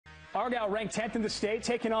Argyle ranked 10th in the state,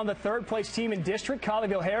 taking on the third-place team in district,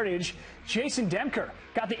 Colleyville Heritage. Jason DEMCHER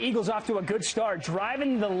got the Eagles off to a good start,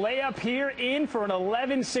 driving the layup here in for an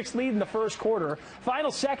 11-6 lead in the first quarter.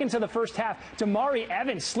 Final seconds of the first half, Damari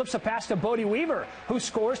Evans slips a pass to BODEY WEAVER, who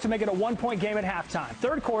scores to make it a one-point game at halftime.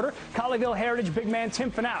 Third quarter, Colleyville Heritage big man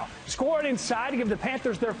TIM FINAU scored inside to give the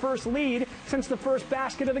Panthers their first lead since the first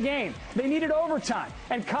basket of the game. They needed overtime,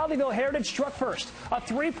 and Colleyville Heritage struck first. A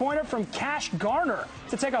three-pointer from CASH GARNER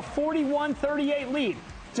to take a 41-38 lead.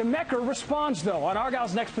 DEMCHER responds, though, on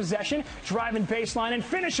Argyle's next possession, driving baseline and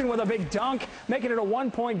finishing with a big dunk, making it a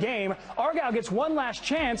one-point game. Argyle gets one last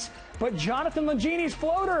chance, but JONATHAN LUNGENI's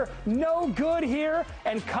floater, no good here,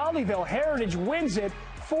 and Colleyville Heritage wins it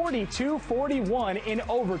 42-41 in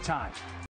overtime.